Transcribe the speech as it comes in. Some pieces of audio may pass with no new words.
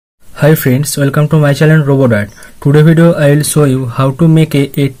Hi friends, welcome to my channel ROBO. Today video I will show you how to make a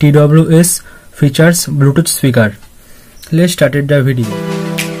TWS features Bluetooth speaker. Let's start the video.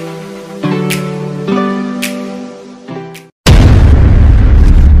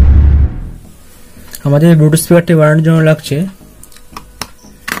 हमारे Bluetooth speaker বানানোর জন্য লাগছে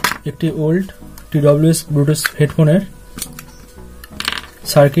একটি old TWS Bluetooth হেডফোনের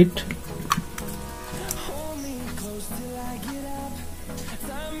circuit,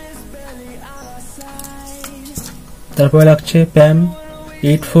 তারপরে লাগছে PAM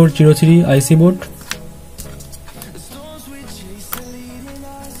 8403 IC board,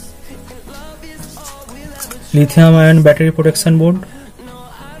 Lithium Ion battery protection board,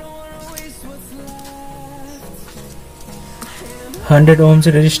 ohms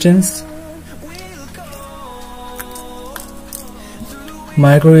resistance,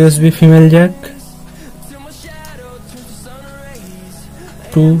 micro USB female jack,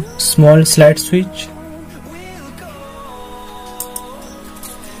 2 small slide switch,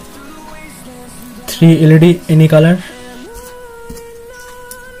 LED any color,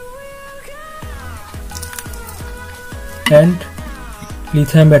 and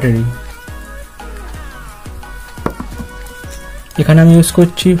lithium battery. এখানে আমি ইউজ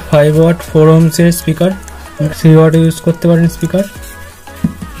করছি 5 ওয়াট 4 ohms এর স্পিকার, 3 ওয়াট ইউজ করতে পারেন speaker.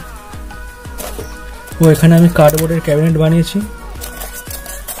 ও এখানে আমি কার্ডবোর্ডের ক্যাবিনেট বানিয়েছি,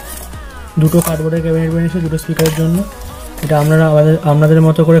 দুটো কার্ডবোর্ডের ক্যাবিনেট বানিয়েছি দুটো স্পিকারের জন্য। এটা আপনারা আপনাদের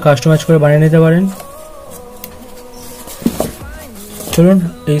মতো করে কাস্টমাইজ করে বানিয়ে নিতে পারেন। চলুন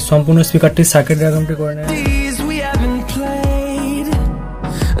এই সম্পূর্ণ স্পিকারটি সার্কিট ডায়াগ্রামটি করে নেন।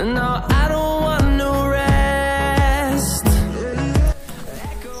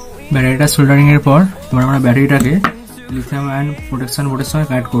 ব্যাটারিটা সোল্ডারিং এর পর এবার আমরা ব্যাটারিটাকে লিথিয়াম আয়ন প্রোটেকশন বোর্ডের সঙ্গে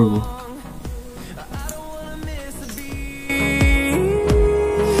কানেক্ট করব।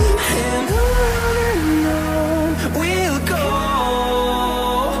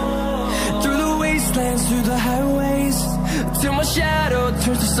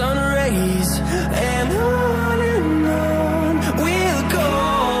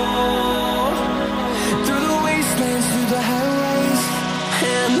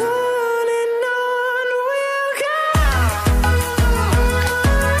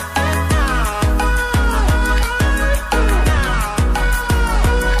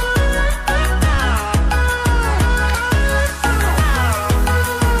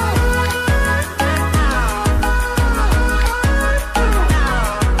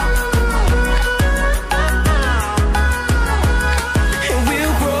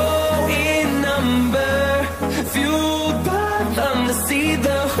 See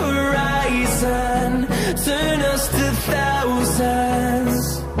the horizon, turn us to thousands,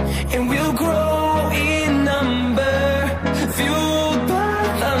 and we'll grow in number, fueled by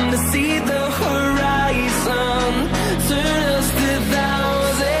them to see the horizon, turn us to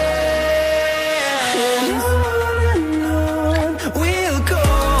thousands, and on we'll go,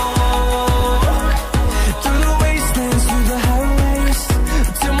 through the wastelands, through the highways,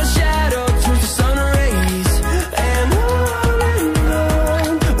 till my shadow turns to sun rays, and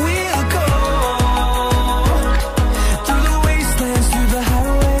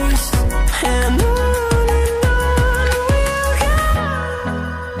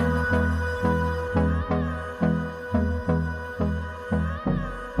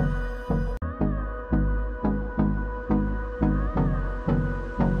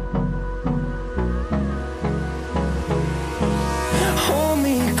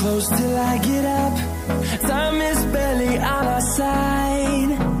close till I get up. Time is barely on our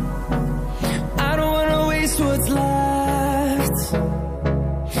side. I don't wanna waste what's left.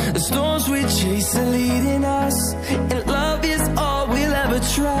 The storms we chase are leading us, and love is all we'll ever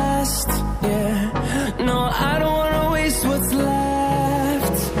trust. Yeah, no, I don't wanna waste what's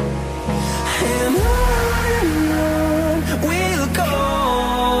left. And on we'll go,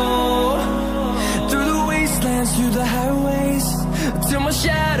 through the wastelands, through the highways, till my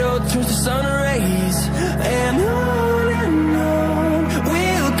shadow turns to sun rays, and on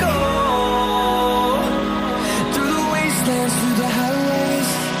we'll go, through the wastelands, through the highways,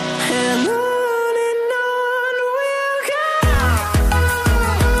 and on we'll go.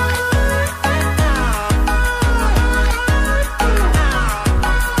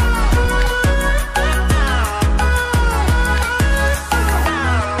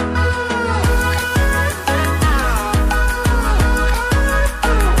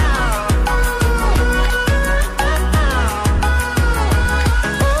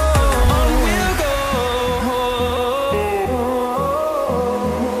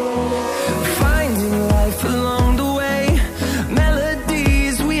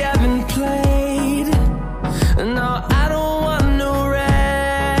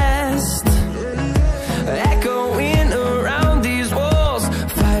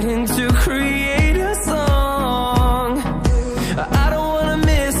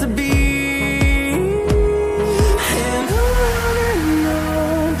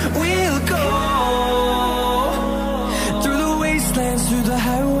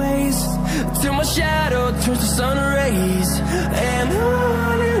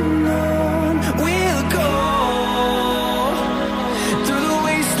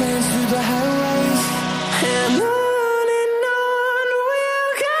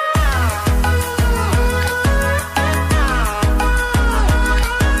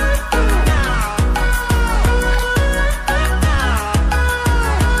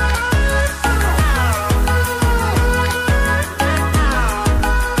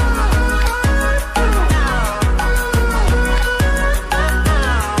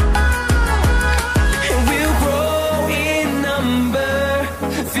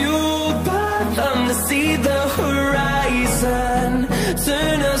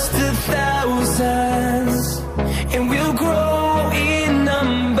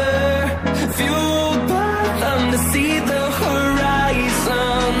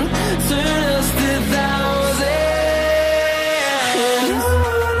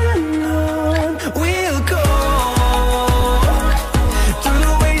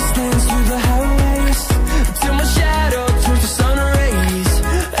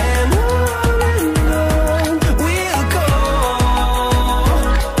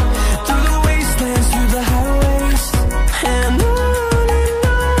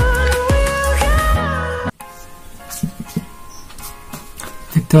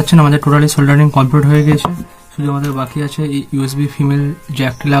 দেখতে পাচ্ছেন আমাদের totally soldering complete হয়ে গেছে, শুধু আমাদের বাকি আছে এই ইউএসবি ফিমেল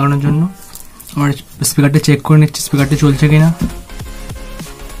জ্যাকটি লাগানোর জন্য। আমরা স্পিকারটি চেক করে নিচ্ছি স্পিকারটি চলছে কিনা।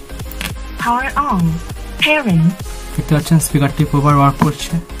 দেখতে পাচ্ছেন স্পিকারটি প্রপার ওয়ার্ক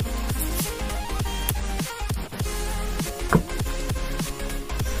করছে।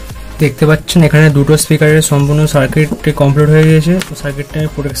 দেখতে পাচ্ছেন এখানে দুটো স্পিকারের সম্পূর্ণ সার্কিটটি কমপ্লিট হয়ে গিয়েছে। সার্কিটটা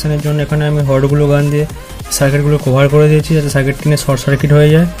প্রোটেকশনের জন্য এখানে আমি হটগুলো গান দিয়ে সার্কিটগুলো কভার করে দিয়েছি যাতে সার্কিটটি নিয়ে শর্ট সার্কিট হয়ে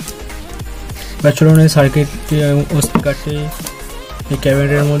যায়। এবার চলুন এই সার্কিটটি ও স্পিকারটি এই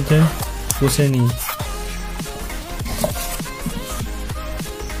ক্যাবিনেটের মধ্যে বসে নিই।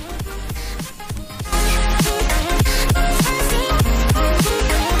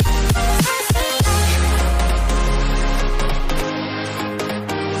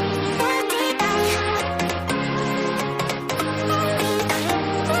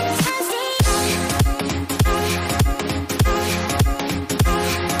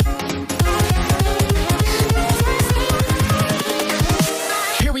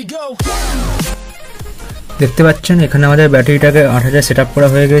 দেখতে পাচ্ছেন এখানে আমাদের ব্যাটারিটাকে 8000 সেট আপ করা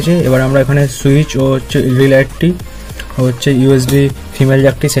হয়ে গেছে। এবার আমরা এখানে সুইচ ও হচ্ছে এলইডি লাইটটি ও হচ্ছে ইউএসবি ফিমেল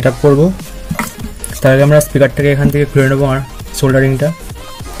জ্যাকটি সেট আপ করবো। তার আগে আমরা স্পিকারটাকে এখান থেকে খুলে নেবো আর সোল্ডারিংটা।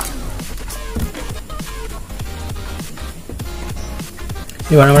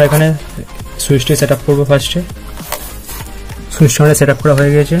 এবার আমরা এখানে সুইচটি সেট আপ করবো। ফার্স্টে সুইচটা আমাদের সেট আপ করা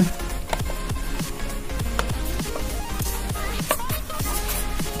হয়ে গেছে।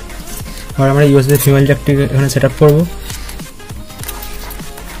 আর আমরা ইউএসবি ফিমেল জ্যাকটি এখানে সেট আপ করবো।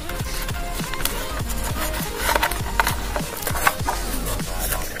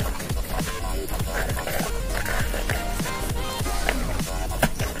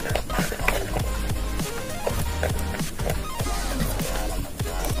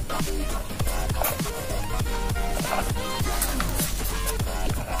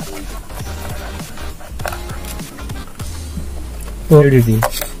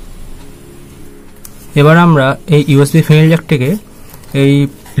 এবার আমরা এই ইউএসবি ফিমেল জ্যাকটিকে এই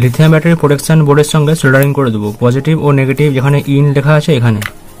লিথিয়াম ব্যাটারি প্রোটেকশন বোর্ডের সঙ্গে সোল্ডারিং করে দেবো, পজিটিভ ও নেগেটিভ যেখানে ইন লেখা আছে এখানে।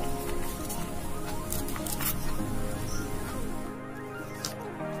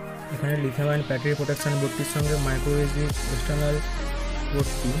 এখানে লিথিয়াম আয়ন ব্যাটারি প্রোটেকশন বোর্ডটির সঙ্গে মাইক্রো ইউএসবি এক্সটার্নাল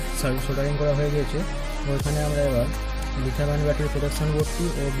বোর্ডটি সোল্ডারিং করা হয়ে গেছে। তো এখানে আমরা এবার লিথিয়াম আয়ন ব্যাটারি প্রোটেকশন বোর্ডটি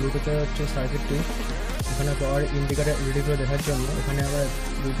ও ব্লুটুথের হচ্ছে সার্কিটটি এখানে পাওয়ার ইন্ডিকেটার এলইডিগুলো দেখার জন্য এখানে আমরা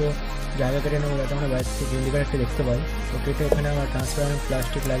দুটো জায়গা কেটে নেবো যাতে আমরা বাইরে থেকে ইন্ডিকেটারটি দেখতে পাই। তো কেটে এখানে আমরা ট্রান্সপারেন্ট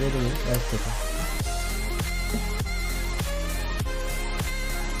প্লাস্টিক লাগিয়ে দেবো বাইরে থেকে।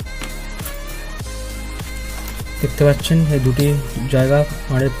 দেখতে পাচ্ছেন এই দুটি জায়গা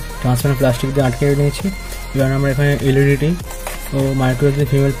আমাদের ট্রান্সপারেন্ট প্লাস্টিক দিয়ে আটকে নিয়েছি। এবার আমরা এখানে এলইডিটি ও মাইক্রো ইউএসবি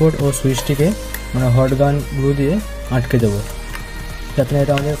ফিমেল পোর্ট ও সুইচটিকে আমরা হট গান গ্লু দিয়ে আটকে দেবো যাতে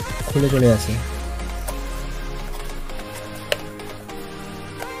এটা আমাদের খুলে চলে আসে।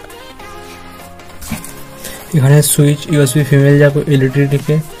 এখানে সুইচ ইউএসবি ফিমেল জ্যাক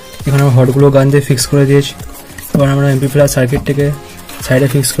এলইডিটিকে এখানে আমরা হটগুলো গান দিয়ে ফিক্স করে দিয়েছি। এবার আমরা এমপি প্লাস সার্কিটটিকে সাইডে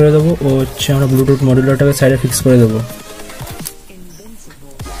ফিক্স করে দেবো ও হচ্ছে আমরা ব্লুটুথ মডিউলারটাকে সাইডে ফিক্স করে দেবো।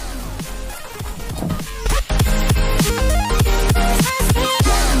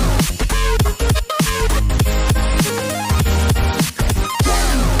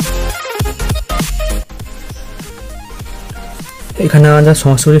 এখানে আমাদের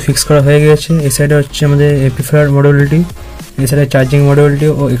সমস্ত কিছু ফিক্স করা হয়ে গেছে। এই সাইডে হচ্ছে আমাদের এমপ্লিফায়ার মডিউলটি, এই সাইডে চার্জিং মডিউলটি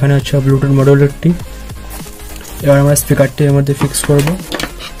ও এখানে হচ্ছে ব্লুটুথ মডিউলটি। এবার আমরা স্পিকারটি এর মধ্যে ফিক্স করব।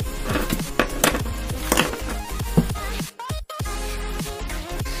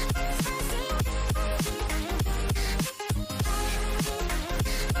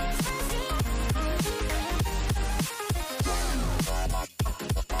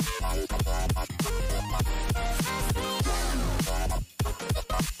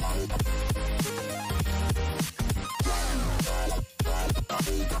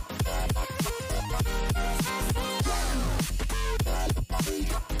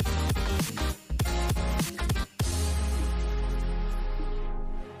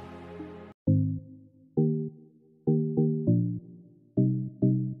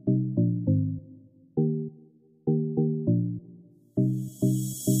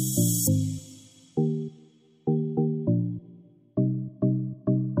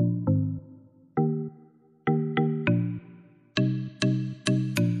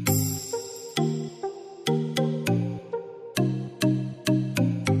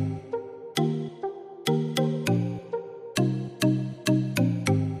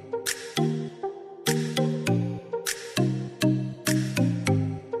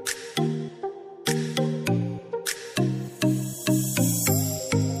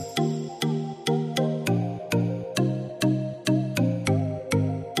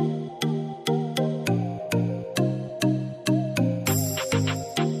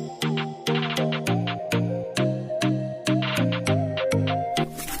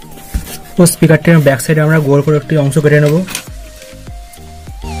 তো স্পিকারটির ব্যাক সাইডে আমরা গোল করে একটি অংশ কেটে নেব।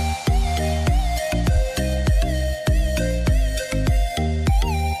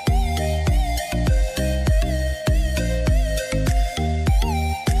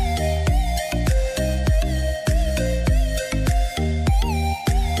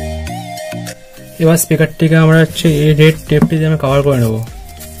 এবার স্পিকারটিকে আমরা এই রেড টেপটি দিয়ে কভার করে নেব।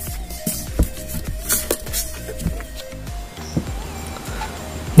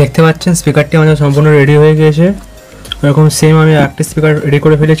 দেখতে পাচ্ছেন স্পিকারটি আমাদের সম্পূর্ণ রেডি হয়ে গিয়েছে। এরকম সেম আমি একটা স্পিকার রেডি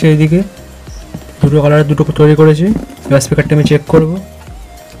করে ফেলেছি, এইদিকে দুটো কালার দুটো তৈরি করেছি। এবার স্পিকারটি আমি চেক করব।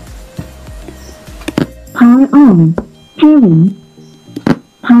 Power on, pairing.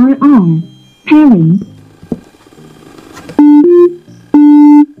 Power on, pairing.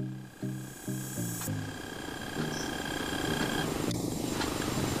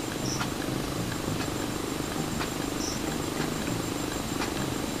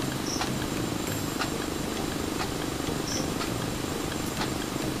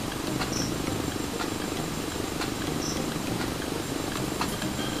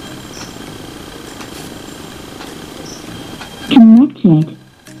 Connected.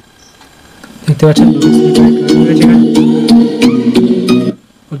 দেখতে পাচ্ছেন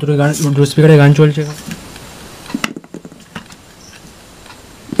দুটো স্পিকারে গান চলছে।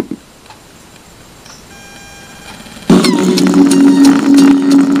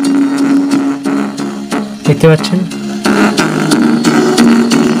 দেখতে পাচ্ছেন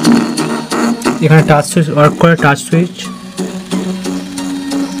এখানে টাচ সুইচ ওয়ার্ক করে, টাচ সুইচ।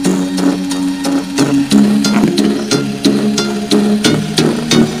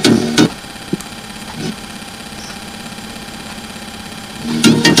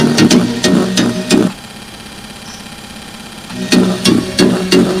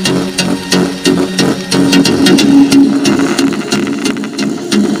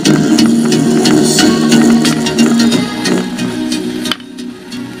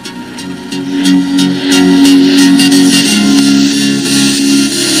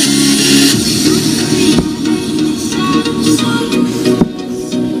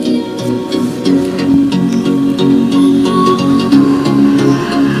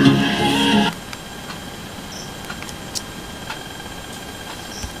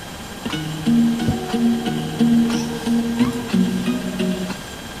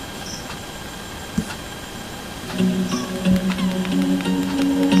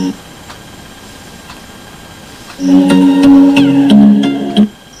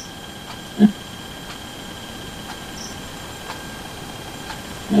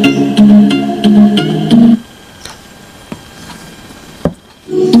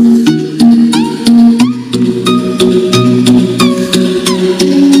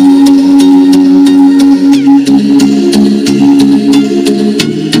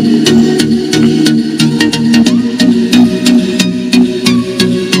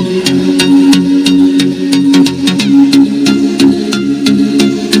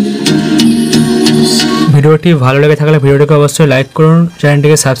 ভিডিওটি ভালো লেগে থাকলে ভিডিওটিকে অবশ্যই লাইক করুন,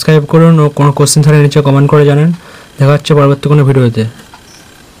 চ্যানেলটিকে সাবস্ক্রাইব করুন ও কোনো কোশ্চেন থাকলে নিচে কমেন্ট করে জানান। দেখা হচ্ছে পরবর্তী কোনো ভিডিওতে।